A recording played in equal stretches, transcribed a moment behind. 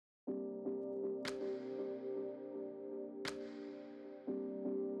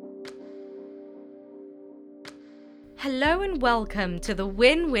Hello and welcome to the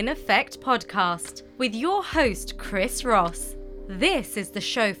Win-Win Effect podcast with your host, Chris Ross. This is the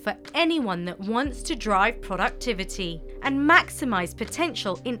show for anyone that wants to drive productivity and maximize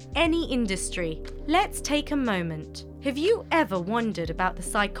potential in any industry. Let's take a moment. Have you ever wondered about the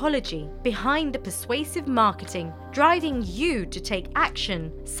psychology behind the persuasive marketing driving you to take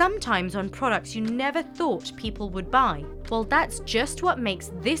action, sometimes on products you never thought people would buy? Well, that's just what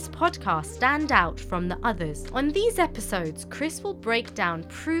makes this podcast stand out from the others. On these episodes, Chris will break down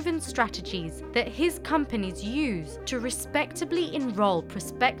proven strategies that his companies use to respectably enroll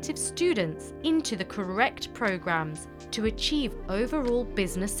prospective students into the correct programs to achieve overall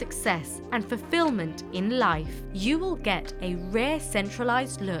business success and fulfillment in life. You will get a rare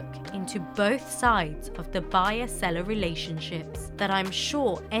centralized look into both sides of the buyer-seller relationships that I'm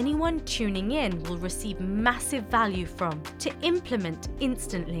sure anyone tuning in will receive massive value from to implement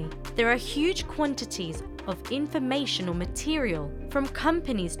instantly. There are huge quantities of information or material from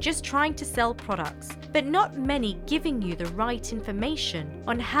companies just trying to sell products, but not many giving you the right information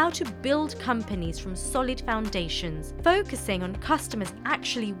on how to build companies from solid foundations, focusing on customers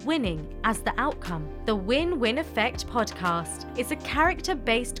actually winning as the outcome. The Win-Win Effect podcast is a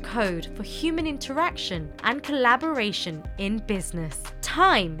character-based code for human interaction and collaboration in business.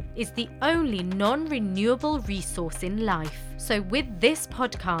 Time is the only non-renewable resource in life. So with this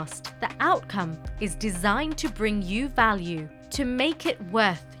podcast, the outcome is designed to bring you value, to make it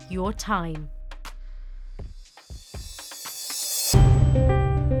worth your time.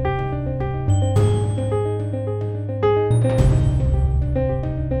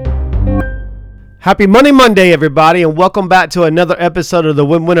 Happy Monday, everybody, and welcome back to another episode of the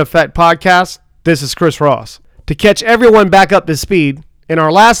Win-Win Effect podcast. This is Chris Ross. To catch everyone back up to speed, in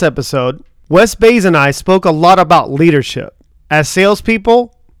our last episode, Wes Bays and I spoke a lot about leadership. As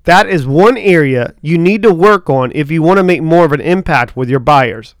salespeople, that is one area you need to work on if you want to make more of an impact with your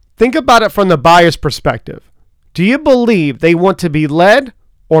buyers. Think about it from the buyer's perspective. Do you believe they want to be led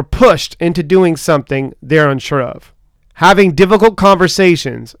or pushed into doing something they're unsure of? Having difficult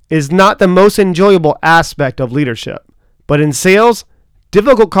conversations is not the most enjoyable aspect of leadership, but in sales,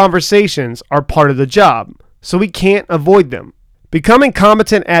 difficult conversations are part of the job, so we can't avoid them. Becoming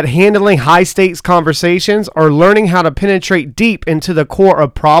competent at handling high-stakes conversations or learning how to penetrate deep into the core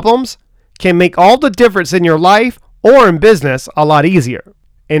of problems can make all the difference in your life or in business a lot easier.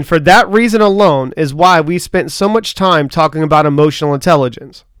 And for that reason alone is why we spent so much time talking about emotional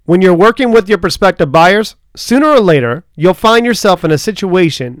intelligence. When you're working with your prospective buyers, sooner or later, you'll find yourself in a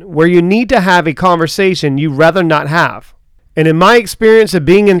situation where you need to have a conversation you'd rather not have. And in my experience of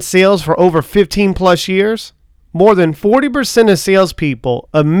being in sales for over 15 plus years, more than 40% of salespeople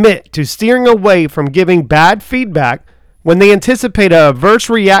admit to steering away from giving bad feedback when they anticipate an adverse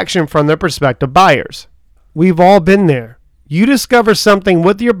reaction from their prospective buyers. We've all been there. You discover something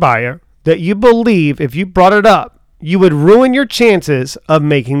with your buyer that you believe if you brought it up, you would ruin your chances of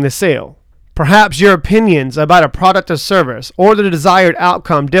making the sale. Perhaps your opinions about a product or service or the desired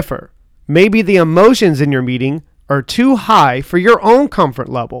outcome differ. Maybe the emotions in your meeting are too high for your own comfort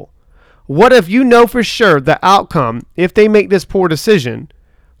level. What if you know for sure the outcome, if they make this poor decision,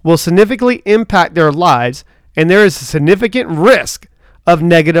 will significantly impact their lives and there is a significant risk of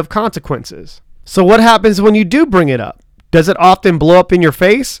negative consequences? So what happens when you do bring it up? Does it often blow up in your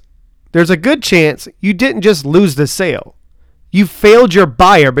face? There's a good chance you didn't just lose the sale. You failed your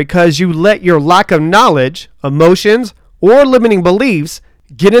buyer because you let your lack of knowledge, emotions, or limiting beliefs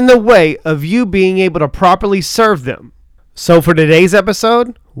get in the way of you being able to properly serve them. So for today's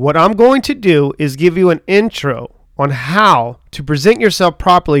episode, what I'm going to do is give you an intro on how to present yourself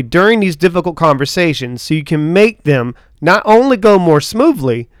properly during these difficult conversations so you can make them not only go more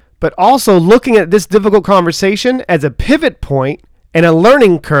smoothly, but also looking at this difficult conversation as a pivot point and a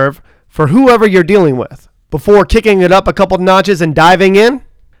learning curve for whoever you're dealing with. Before kicking it up a couple notches and diving in,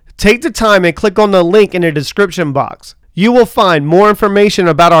 take the time and click on the link in the description box. You will find more information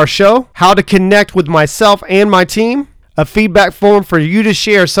about our show, how to connect with myself and my team, a feedback form for you to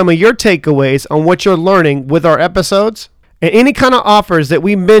share some of your takeaways on what you're learning with our episodes, and any kind of offers that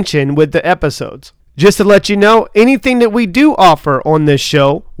we mention with the episodes. Just to let you know, anything that we do offer on this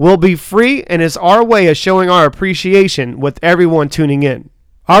show will be free and is our way of showing our appreciation with everyone tuning in.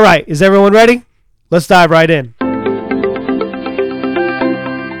 All right, is everyone ready? Let's dive right in.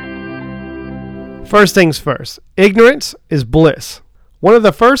 First things first, ignorance is bliss. One of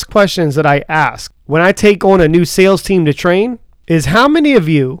the first questions that I ask when I take on a new sales team to train is how many of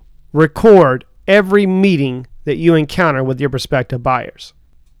you record every meeting that you encounter with your prospective buyers?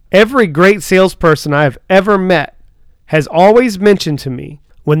 Every great salesperson I have ever met has always mentioned to me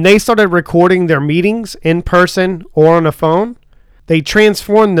When they started recording their meetings in person or on a phone, they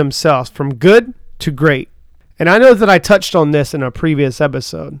transformed themselves from good to great. And I know that I touched on this in a previous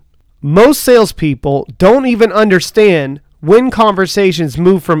episode. Most salespeople don't even understand when conversations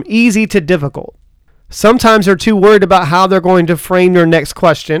move from easy to difficult. Sometimes they're too worried about how they're going to frame their next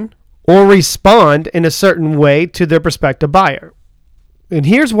question or respond in a certain way to their prospective buyer. And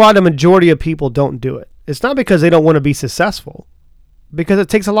here's why the majority of people don't do it. It's not because they don't want to be successful, because it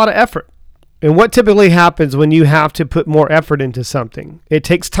takes a lot of effort. And what typically happens when you have to put more effort into something? It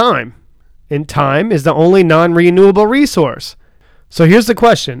takes time. And time is the only non-renewable resource. So here's the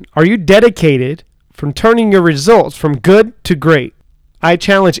question. Are you dedicated from turning your results from good to great? I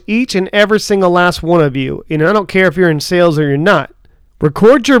challenge each and every single last one of you, and I don't care if you're in sales or you're not,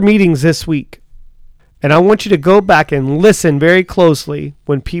 record your meetings this week. And I want you to go back and listen very closely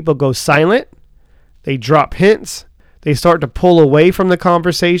when people go silent, they drop hints, they start to pull away from the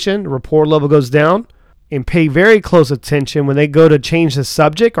conversation, rapport level goes down, and pay very close attention when they go to change the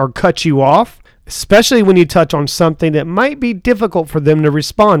subject or cut you off, especially when you touch on something that might be difficult for them to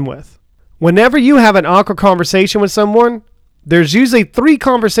respond with. Whenever you have an awkward conversation with someone, there's usually 3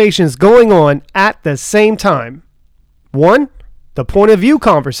 conversations going on at the same time. 1, the point of view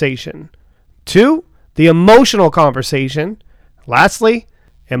conversation. 2, the emotional conversation. Lastly,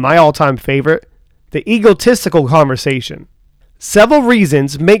 and my all-time favorite, the egotistical conversation. Several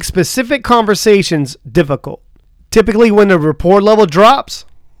reasons make specific conversations difficult. Typically, when the rapport level drops,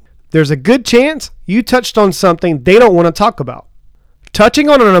 there's a good chance you touched on something they don't want to talk about. Touching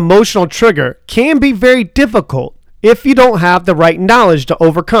on an emotional trigger can be very difficult if you don't have the right knowledge to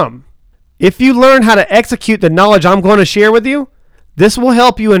overcome. If you learn how to execute the knowledge I'm going to share with you, this will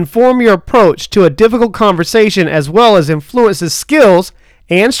help you inform your approach to a difficult conversation as well as influence the skills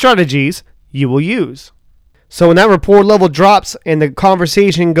and strategies you will use. So when that rapport level drops and the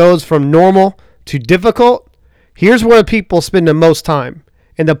conversation goes from normal to difficult, here's where people spend the most time,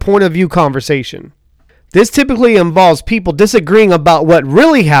 in the point of view conversation. This typically involves people disagreeing about what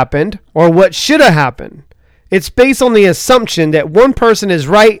really happened or what should have happened. It's based on the assumption that one person is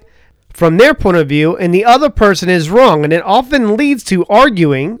right from their point of view and the other person is wrong, and it often leads to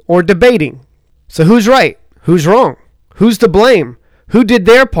arguing or debating. So who's right? Who's wrong? Who's to blame? Who did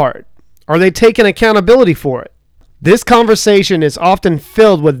their part? Are they taking accountability for it? This conversation is often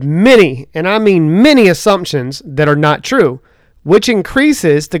filled with many, and I mean many, assumptions that are not true, which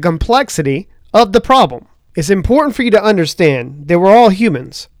increases the complexity of the problem. It's important for you to understand that we're all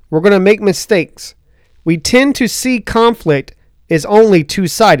humans. We're going to make mistakes. We tend to see conflict as only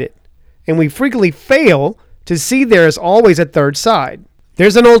two-sided, and we frequently fail to see there is always a third side.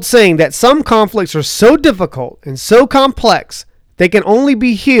 There's an old saying that some conflicts are so difficult and so complex they can only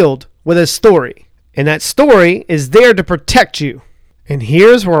be healed with a story, and that story is there to protect you. And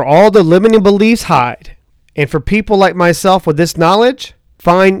here's where all the limiting beliefs hide. And for people like myself with this knowledge,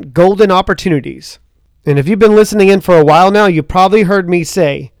 find golden opportunities. And if you've been listening in for a while now, you probably heard me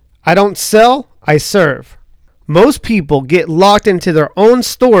say, I don't sell, I serve. Most people get locked into their own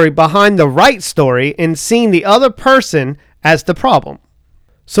story behind the right story and seeing the other person as the problem.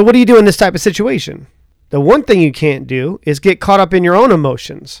 So what do you do in this type of situation? The one thing you can't do is get caught up in your own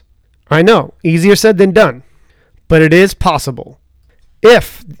emotions. I know, easier said than done, but it is possible.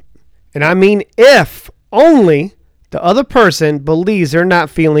 If, and I mean if, only the other person believes they're not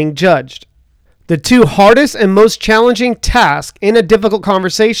feeling judged. The 2 hardest and most challenging tasks in a difficult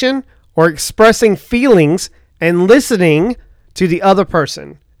conversation are expressing feelings and listening to the other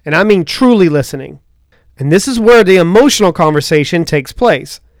person. And I mean truly listening. And this is where the emotional conversation takes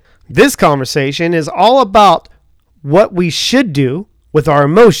place. This conversation is all about what we should do with our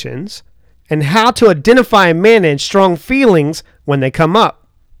emotions and how to identify and manage strong feelings when they come up.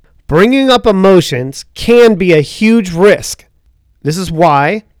 Bringing up emotions can be a huge risk. This is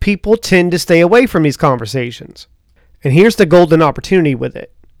why people tend to stay away from these conversations. And here's the golden opportunity with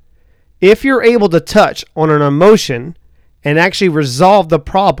it. If you're able to touch on an emotion and actually resolve the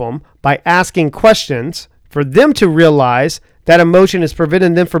problem by asking questions for them to realize that emotion is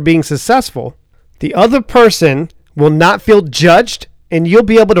preventing them from being successful, the other person will not feel judged, and you'll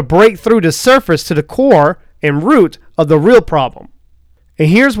be able to break through the surface to the core and root of the real problem. And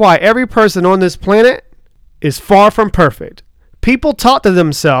here's why every person on this planet is far from perfect. People talk to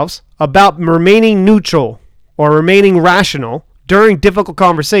themselves about remaining neutral or remaining rational during difficult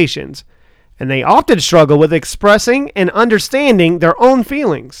conversations, and they often struggle with expressing and understanding their own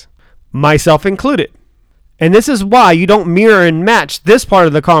feelings, myself included. And this is why you don't mirror and match this part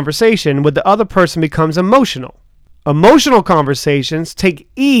of the conversation when the other person becomes emotional. Emotional conversations take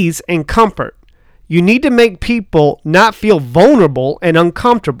ease and comfort. You need to make people not feel vulnerable and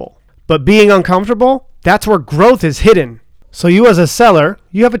uncomfortable. But being uncomfortable, that's where growth is hidden. So you as a seller,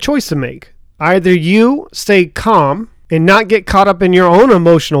 you have a choice to make. Either you stay calm and not get caught up in your own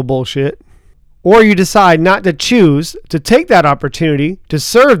emotional bullshit, or you decide not to choose to take that opportunity to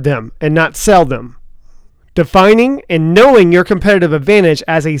serve them and not sell them. Defining and knowing your competitive advantage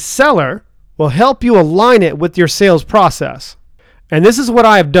as a seller will help you align it with your sales process. And this is what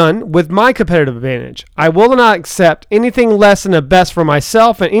I have done with my competitive advantage. I will not accept anything less than the best for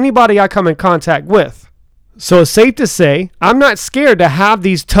myself and anybody I come in contact with. So it's safe to say I'm not scared to have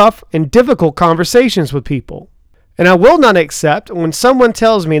these tough and difficult conversations with people. And I will not accept when someone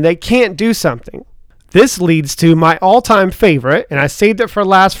tells me they can't do something. This leads to my all-time favorite, and I saved it for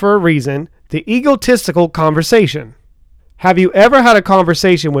last for a reason, the egotistical conversation. Have you ever had a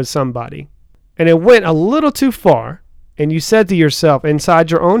conversation with somebody and it went a little too far and you said to yourself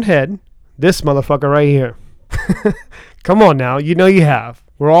inside your own head, this motherfucker right here. Come on now, you know you have.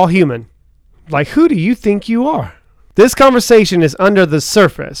 We're all human. Like, who do you think you are? This conversation is under the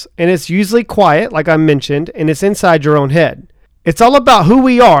surface, and it's usually quiet, like I mentioned, and it's inside your own head. It's all about who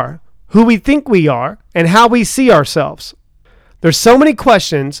we are, who we think we are, and how we see ourselves. There's so many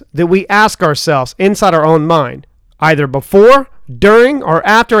questions that we ask ourselves inside our own mind, either before, during, or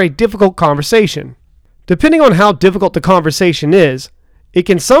after a difficult conversation. Depending on how difficult the conversation is, it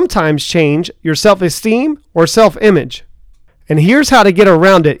can sometimes change your self-esteem or self-image. And here's how to get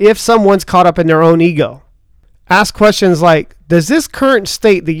around it if someone's caught up in their own ego. Ask questions like, does this current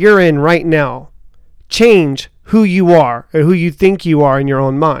state that you're in right now change who you are or who you think you are in your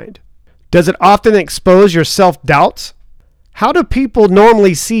own mind? Does it often expose your self-doubts? How do people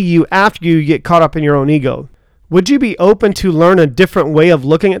normally see you after you get caught up in your own ego? Would you be open to learn a different way of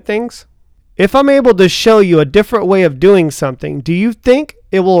looking at things? If I'm able to show you a different way of doing something, do you think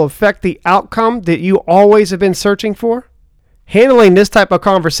it will affect the outcome that you always have been searching for? Handling this type of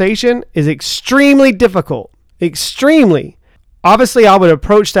conversation is extremely difficult. Extremely. Obviously, I would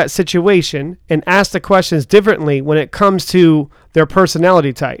approach that situation and ask the questions differently when it comes to their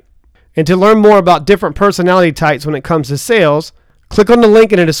personality type. And to learn more about different personality types when it comes to sales, click on the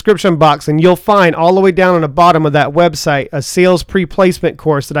link in the description box and you'll find all the way down on the bottom of that website a sales pre-placement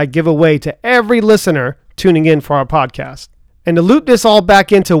course that I give away to every listener tuning in for our podcast. And to loop this all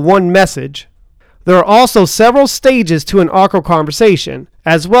back into one message, there are also several stages to an awkward conversation,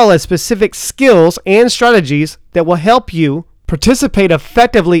 as well as specific skills and strategies that will help you participate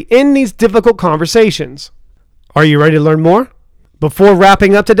effectively in these difficult conversations. Are you ready to learn more? Before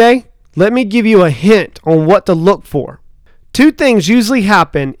wrapping up today, let me give you a hint on what to look for. Two things usually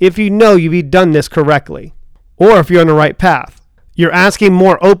happen if you know you've done this correctly, or if you're on the right path. You're asking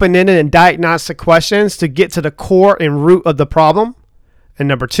more open-ended and diagnostic questions to get to the core and root of the problem. And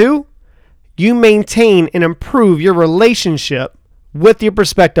number two, you maintain and improve your relationship with your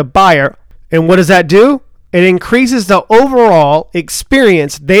prospective buyer. And what does that do? It increases the overall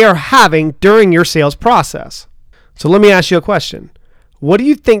experience they are having during your sales process. So let me ask you a question. What do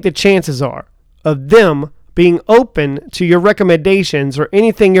you think the chances are of them being open to your recommendations or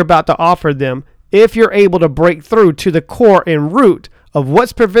anything you're about to offer them if you're able to break through to the core and root of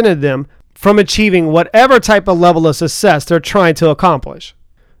what's prevented them from achieving whatever type of level of success they're trying to accomplish?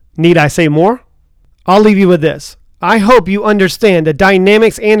 Need I say more? I'll leave you with this. I hope you understand the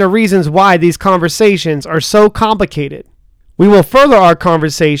dynamics and the reasons why these conversations are so complicated. We will further our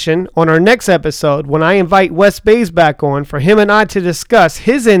conversation on our next episode when I invite Wes Bays back on for him and I to discuss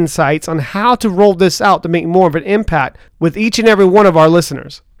his insights on how to roll this out to make more of an impact with each and every one of our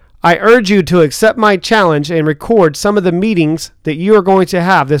listeners. I urge you to accept my challenge and record some of the meetings that you are going to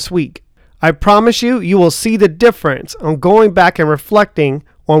have this week. I promise you will see the difference on going back and reflecting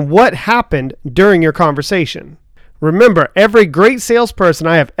on what happened during your conversation. Remember, every great salesperson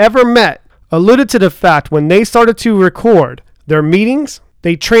I have ever met alluded to the fact when they started to record their meetings,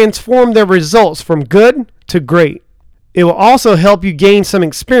 they transformed their results from good to great. It will also help you gain some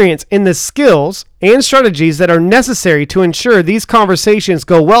experience in the skills and strategies that are necessary to ensure these conversations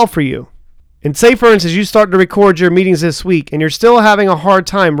go well for you. And say, for instance, you start to record your meetings this week and you're still having a hard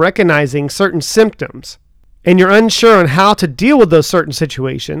time recognizing certain symptoms and you're unsure on how to deal with those certain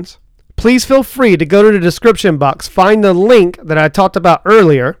situations, please feel free to go to the description box, find the link that I talked about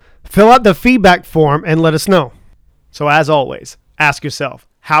earlier, fill out the feedback form, and let us know. So as always, ask yourself,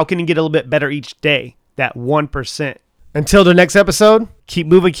 how can you get a little bit better each day? That 1%. Until the next episode, keep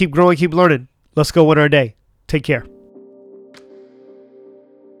moving, keep growing, keep learning. Let's go win our day. Take care.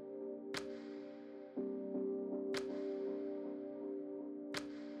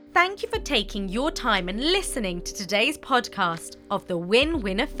 Thank thank you for taking your time and listening to today's podcast of the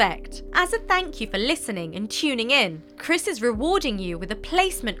Win-Win Effect. As a thank you for listening and tuning in, Chris is rewarding you with a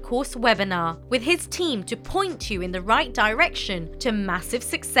placement course webinar with his team to point you in the right direction to massive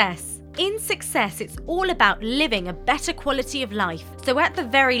success. In success, it's all about living a better quality of life. So at the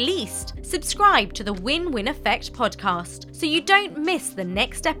very least, subscribe to the Win-Win Effect podcast so you don't miss the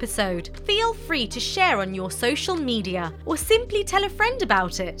next episode. Feel free to share on your social media or simply tell a friend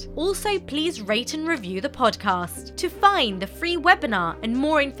about it. Also, please rate and review the podcast. To find the free webinar and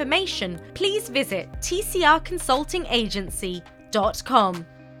more information, please visit tcrconsultingagency.com.